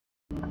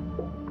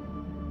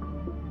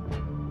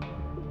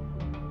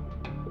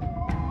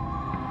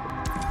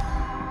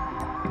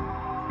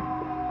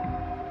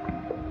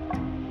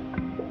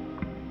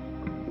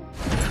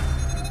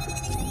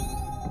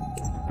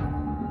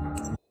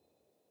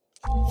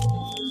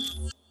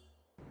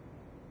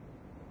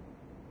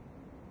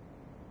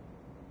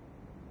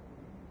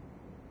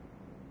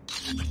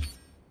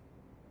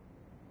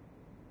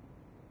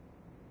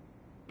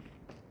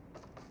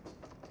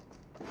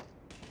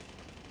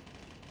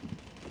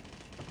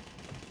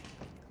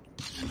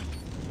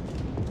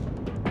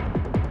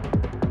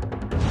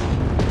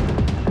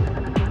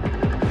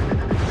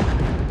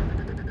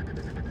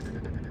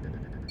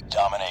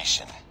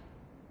Domination.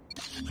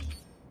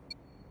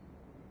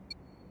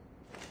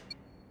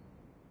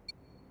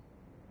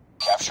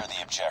 Capture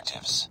the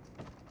objectives.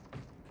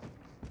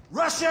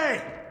 Rush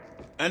A!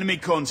 Enemy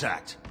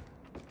contact.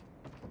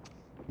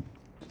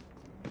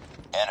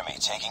 Enemy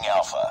taking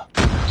Alpha.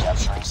 We're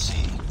capturing C.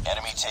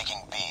 Enemy taking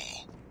B.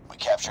 We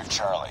captured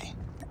Charlie.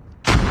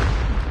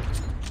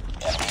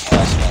 Enemy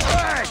has A.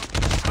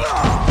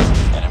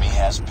 Enemy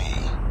has B.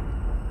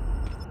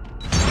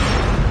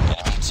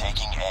 Enemy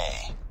taking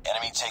A.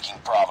 Enemy taking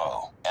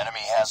Bravo. Enemy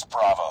has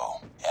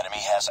Bravo. Enemy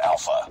has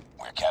Alpha.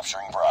 We're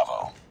capturing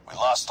Bravo. We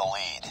lost the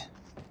lead.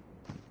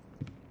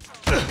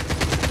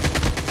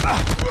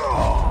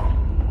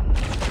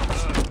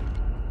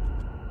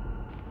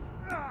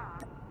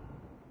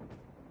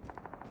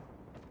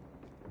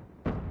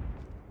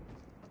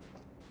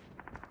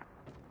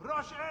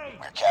 Rush A!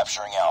 We're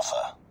capturing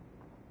Alpha.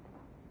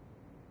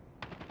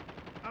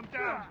 I'm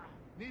down.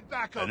 Need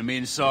backup. Enemy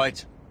in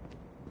sight.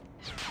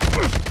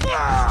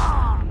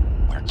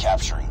 We're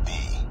capturing B.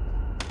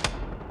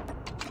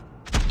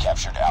 We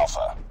captured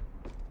Alpha.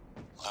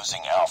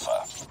 Losing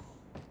Alpha.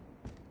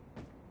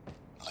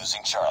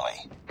 Losing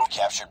Charlie. We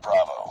captured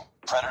Bravo.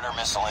 Predator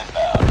missile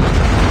inbound.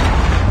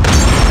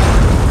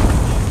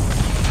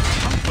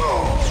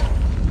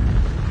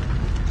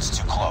 It's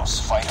too close.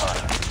 Fight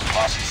harder. We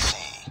lost C.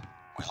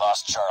 We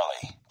lost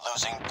Charlie.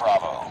 Losing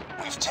Bravo.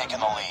 We've taken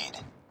the lead.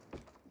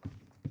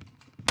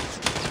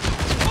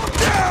 I'm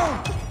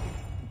down!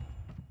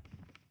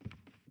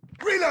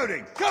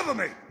 Reloading! Cover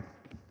me!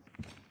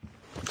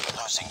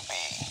 Losing B.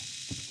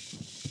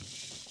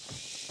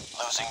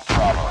 Losing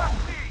Bravo.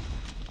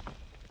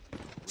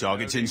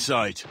 Target's in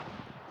sight.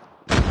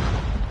 I'm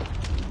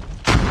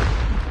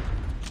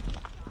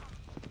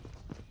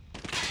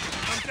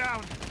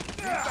down.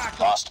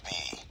 Lost B.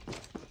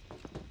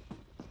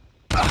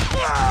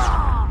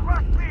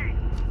 Rush B!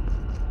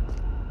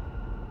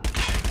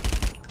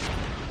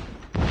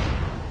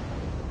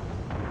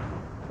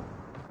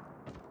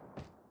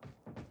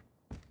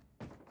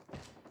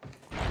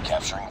 We're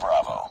capturing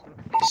Bravo.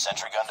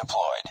 Sentry gun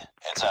deployed.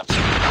 Heads up.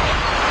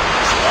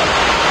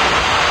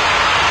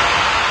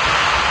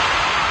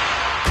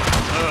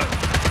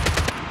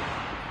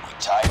 We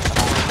tied for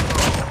the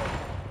lead.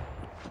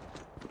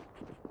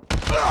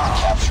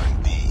 Capturing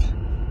B.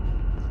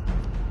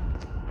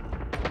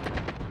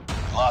 We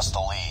lost the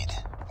lead.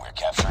 We're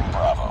capturing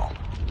Bravo.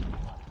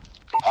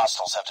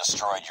 Hostiles have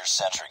destroyed your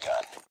sentry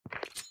gun.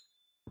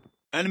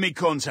 Enemy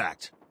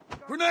contact.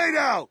 Grenade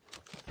out!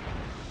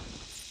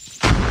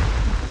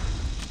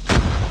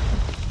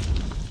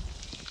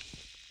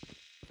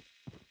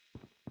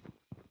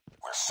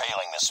 We're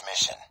failing this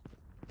mission.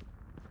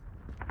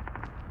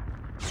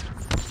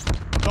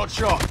 Got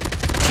shot.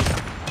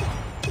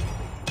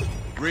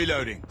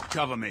 Reloading.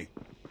 Cover me.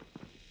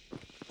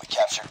 We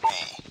captured B.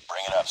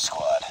 Bring it up,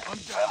 squad.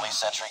 Friendly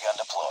sentry gun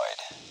deployed.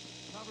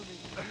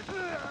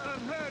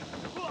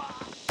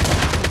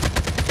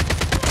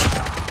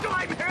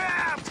 I'm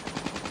hit!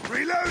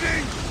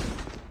 Reloading!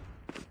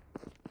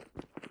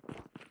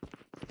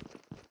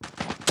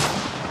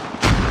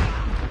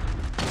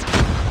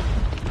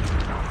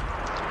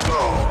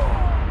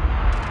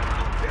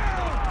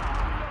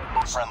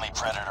 Friendly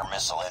Predator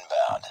missile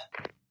inbound.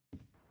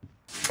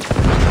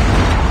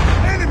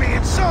 Enemy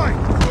in sight!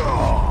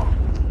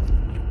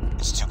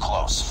 It's too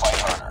close. Fight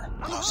harder.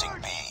 Losing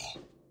B.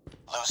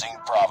 Losing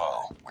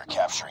Bravo. We're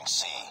capturing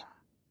C.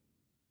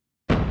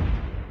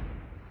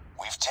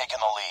 We've taken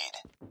the lead.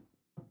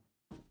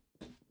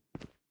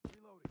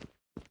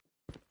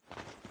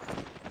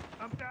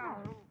 I'm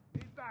down.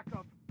 Need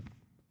backup.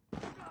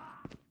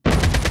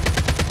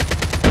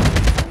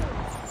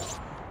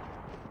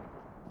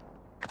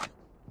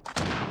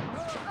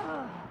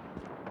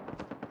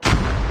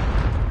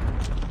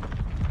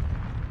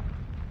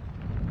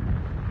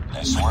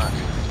 Nice work.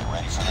 Get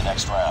ready for the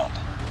next round.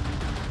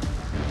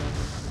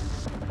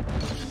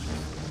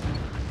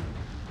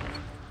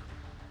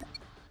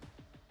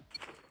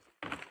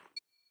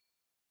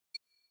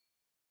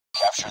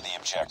 Capture the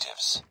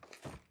objectives.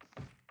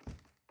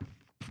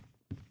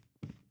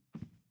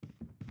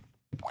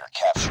 We're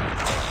capturing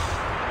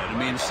A.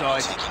 Enemy in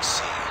sight. Taking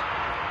C.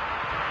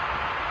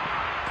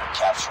 We're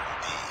capturing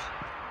B.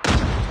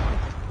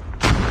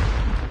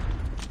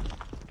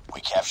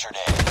 We captured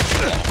A.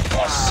 Enemy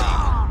has C.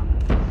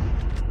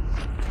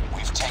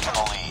 We've taken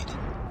the lead.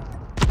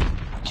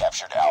 We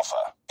captured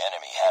Alpha.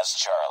 Enemy has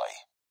Charlie.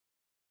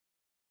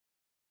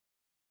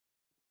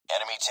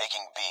 Enemy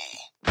taking B.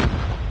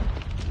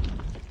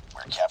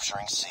 We're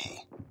capturing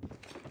C.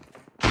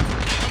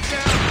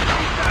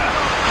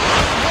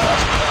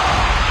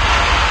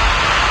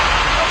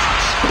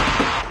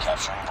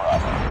 Capturing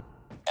Bravo.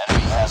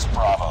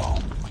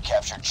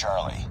 captured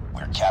Charlie.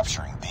 We're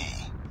capturing B.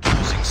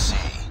 Losing C.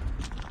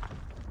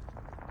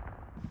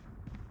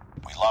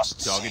 We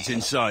lost Target's C.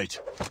 in sight.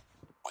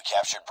 We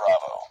captured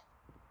Bravo.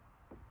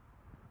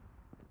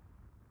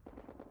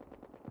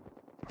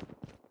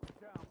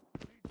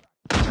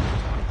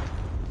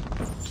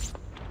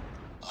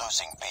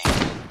 Losing B.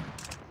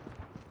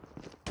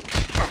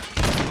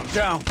 I'm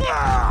down.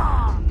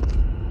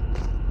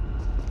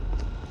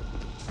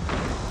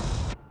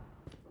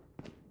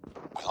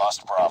 We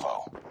lost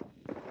Bravo.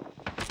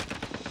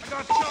 I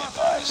got Be shot.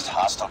 advised,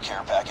 hostile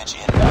care package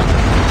inbound.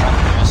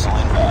 Friendly missile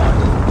inbound.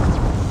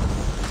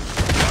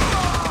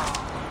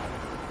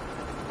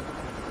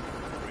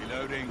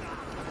 Reloading.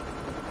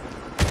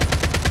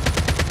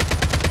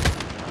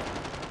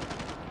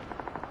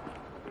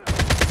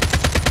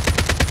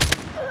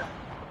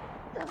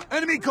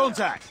 Enemy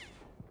contact.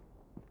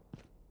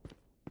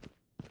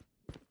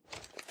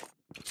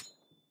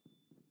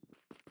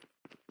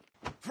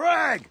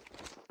 Frag.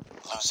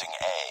 Losing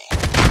A.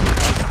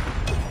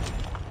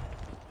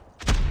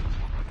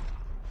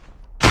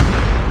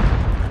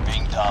 We're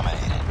being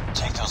dominated.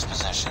 Take those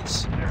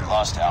positions. We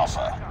lost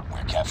Alpha.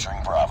 We're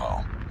capturing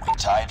Bravo. We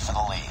tied for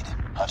the lead.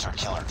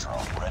 Hunter-killer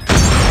drone ready.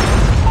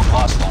 We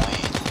lost the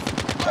lead.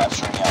 We're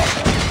capturing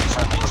Alpha.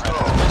 Friendly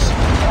Predator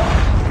missile inbound.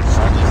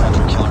 Friendly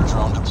hunter-killer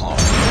drone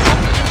deployed.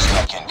 Enemy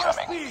airstrike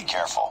incoming. Be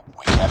careful.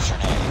 We captured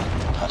A.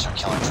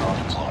 Hunter-killer drone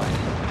deployed.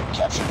 We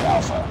captured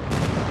Alpha.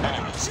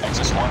 Enemies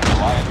XS-1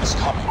 Goliath is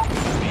coming.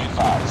 Be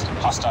advised.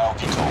 Hostile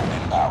VTOL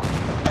inbound.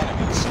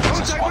 Enemies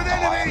XS-1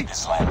 Goliath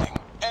is landing.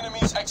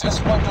 Enemies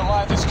XS-1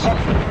 Goliath is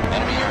coming.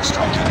 Enemy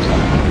airstrike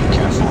incoming. Be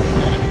careful.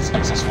 Enemies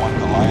XS-1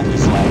 Goliath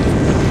is landing.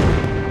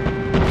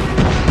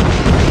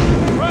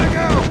 Frag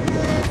out.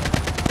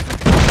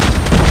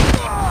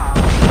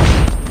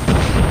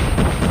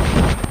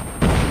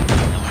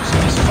 You're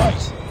losing this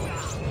fight.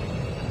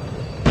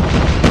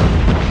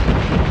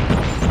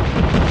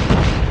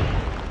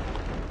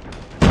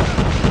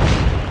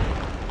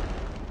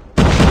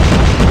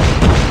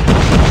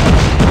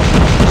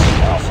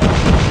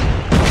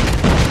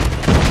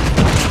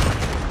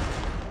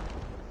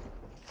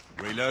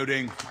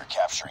 Reloading. We're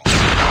capturing.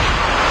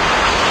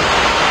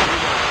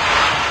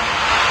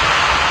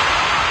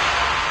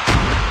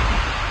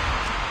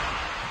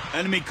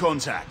 Enemy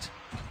contact.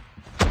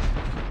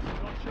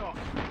 Got shot.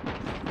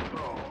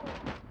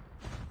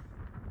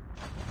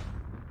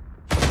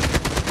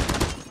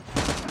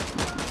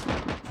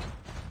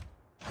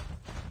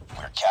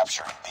 We're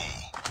capturing B.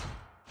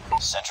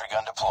 Sentry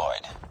gun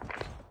deployed.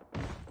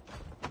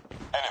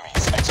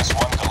 Enemies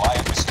XS-1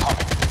 Goliath is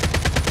coming.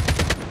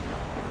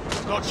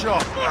 Got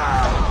shot.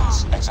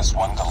 Enemies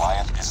XS-1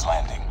 Goliath is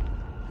landing.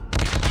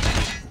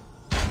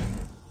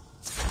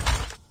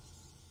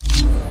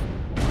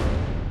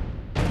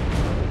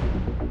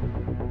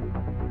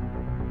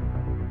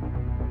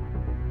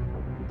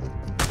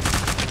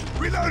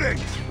 Reloading.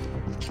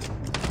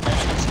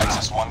 Enemies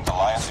XS-1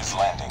 Goliath is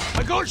landing.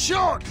 I got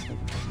shot.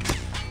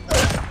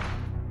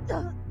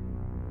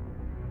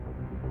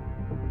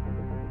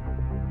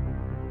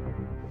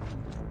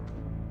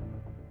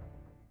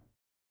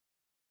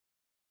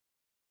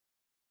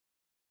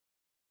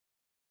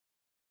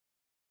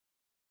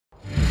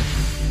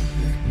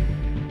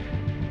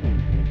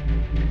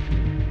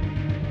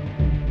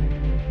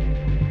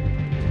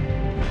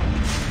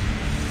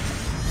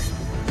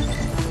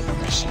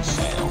 Mission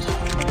failed.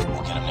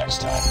 We'll get him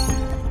next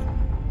time.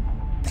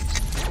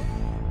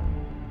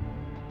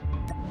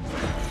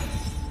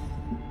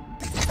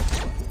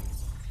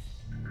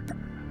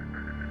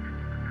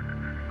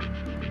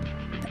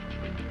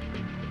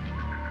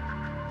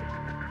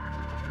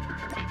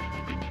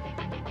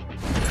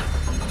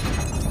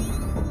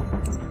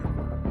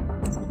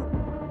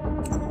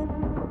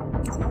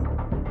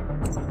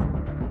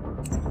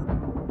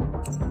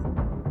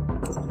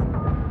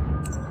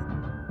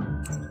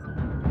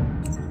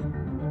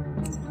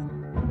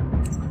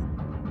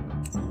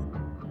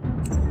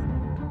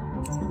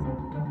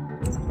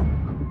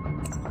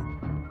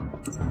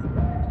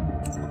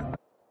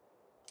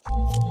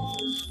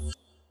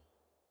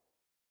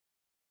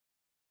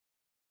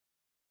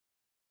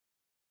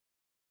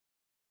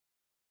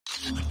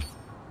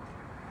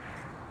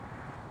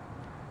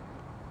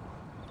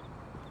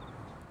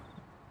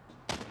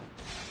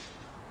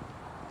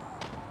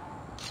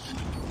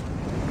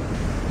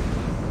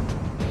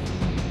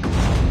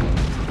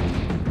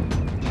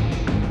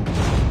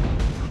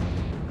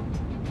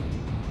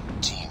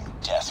 Team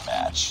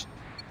deathmatch.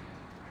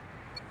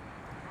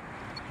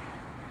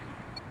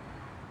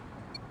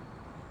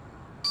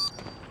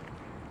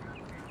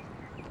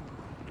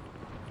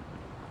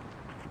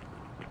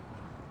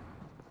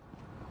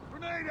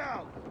 Grenade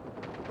out.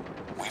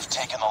 We've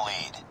taken the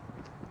lead.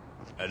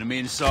 Enemy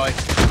in sight.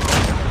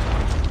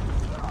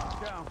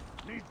 Down.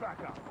 Need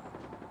backup.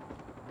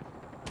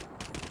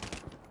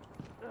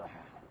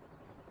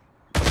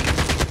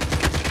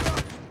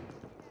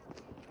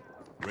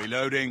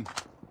 Reloading.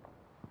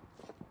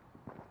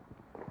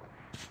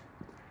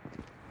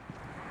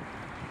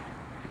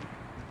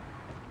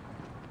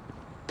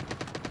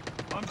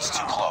 I'm It's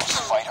too close.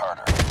 Fight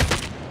harder.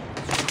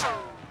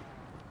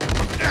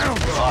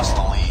 lost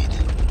the lead.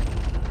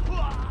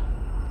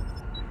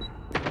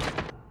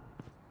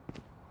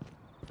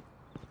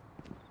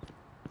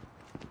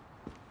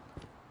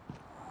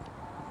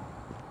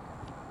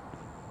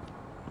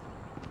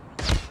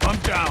 I'm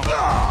down.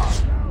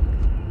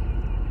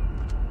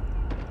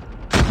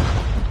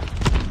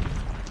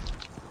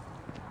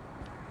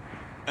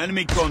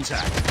 Enemy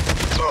contact.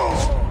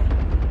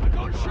 I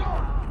got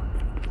shot.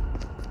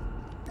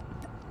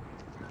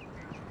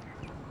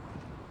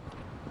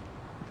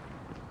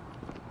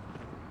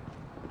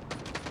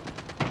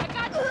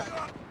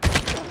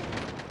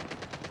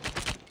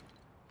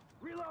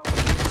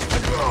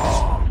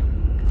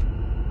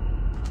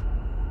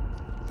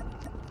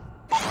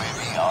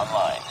 UAV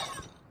online.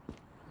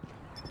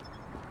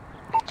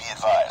 Be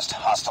advised,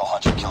 hostile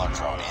hunter-killer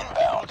drone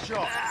inbound.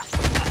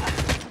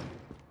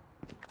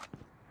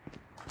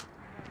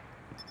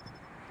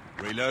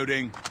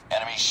 Reloading.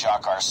 Enemy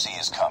shock RC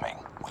is coming.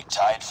 We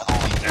tied for the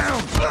lead.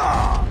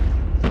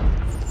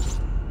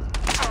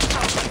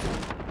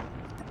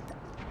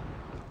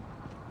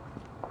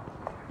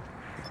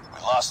 We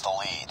lost the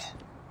lead.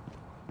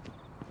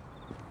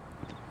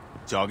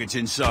 Target's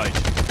in sight.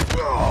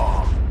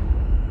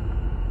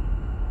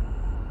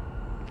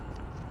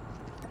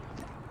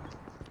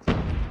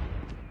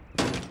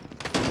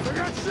 I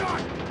got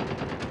shot!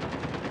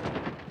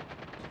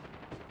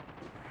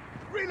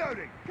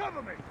 Reloading!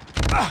 Cover me!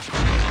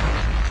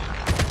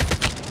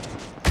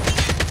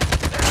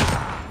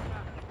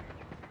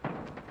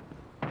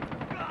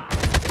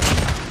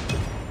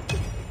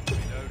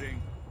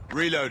 Reloading.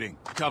 Reloading.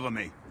 Cover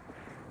me.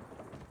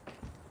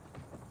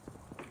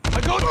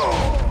 I got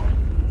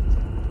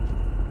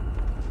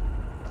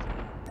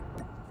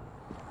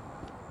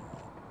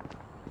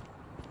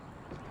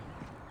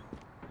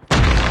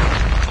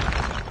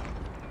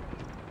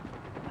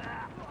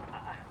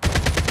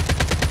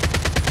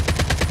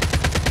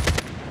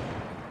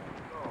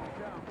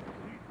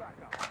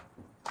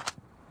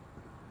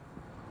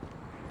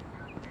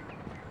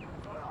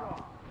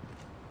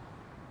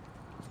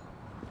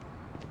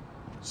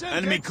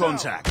enemy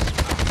contact.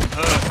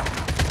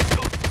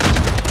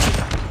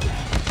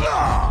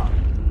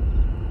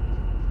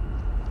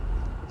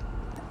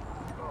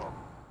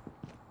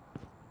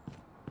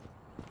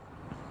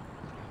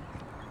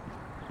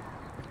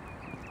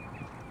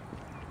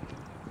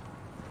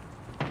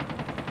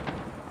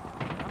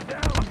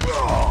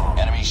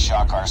 Enemy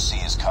shock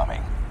RC is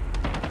coming.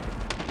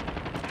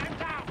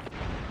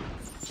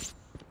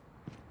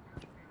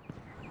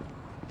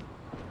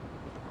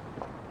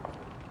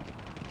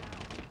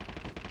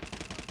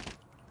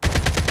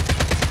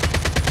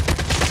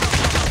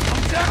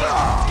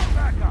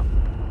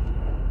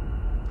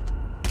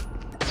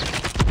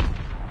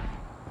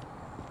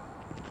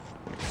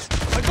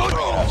 Bring it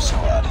up,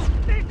 squad.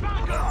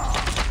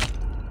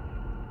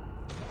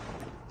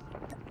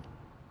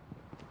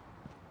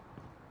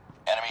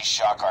 Enemy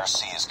shock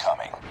RC is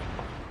coming.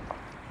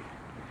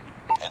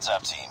 Heads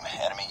up, team.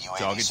 Enemy UAV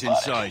Target's in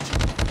spotted. sight.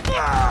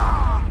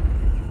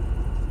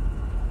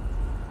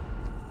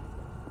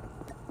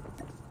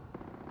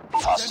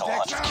 Hostile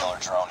hunter-killer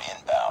drone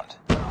inbound.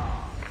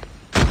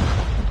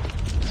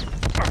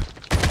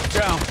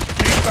 Down.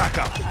 Need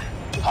backup.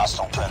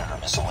 Hostile predator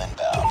missile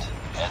inbound.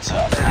 Heads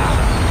up.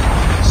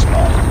 UAV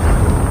spotted.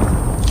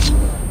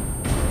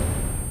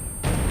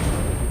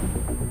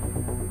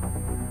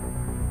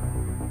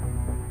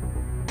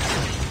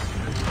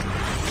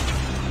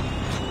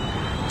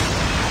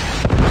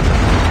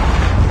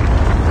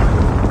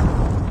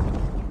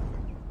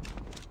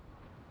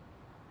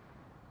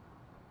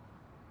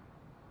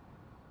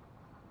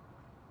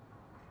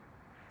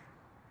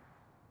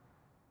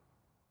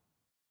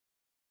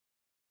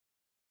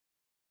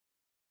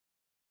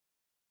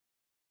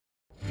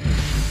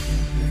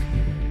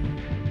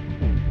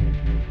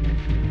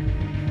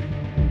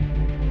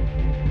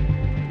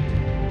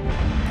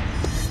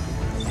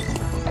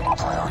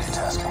 Priority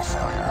tasking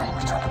failure.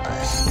 Return to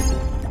base.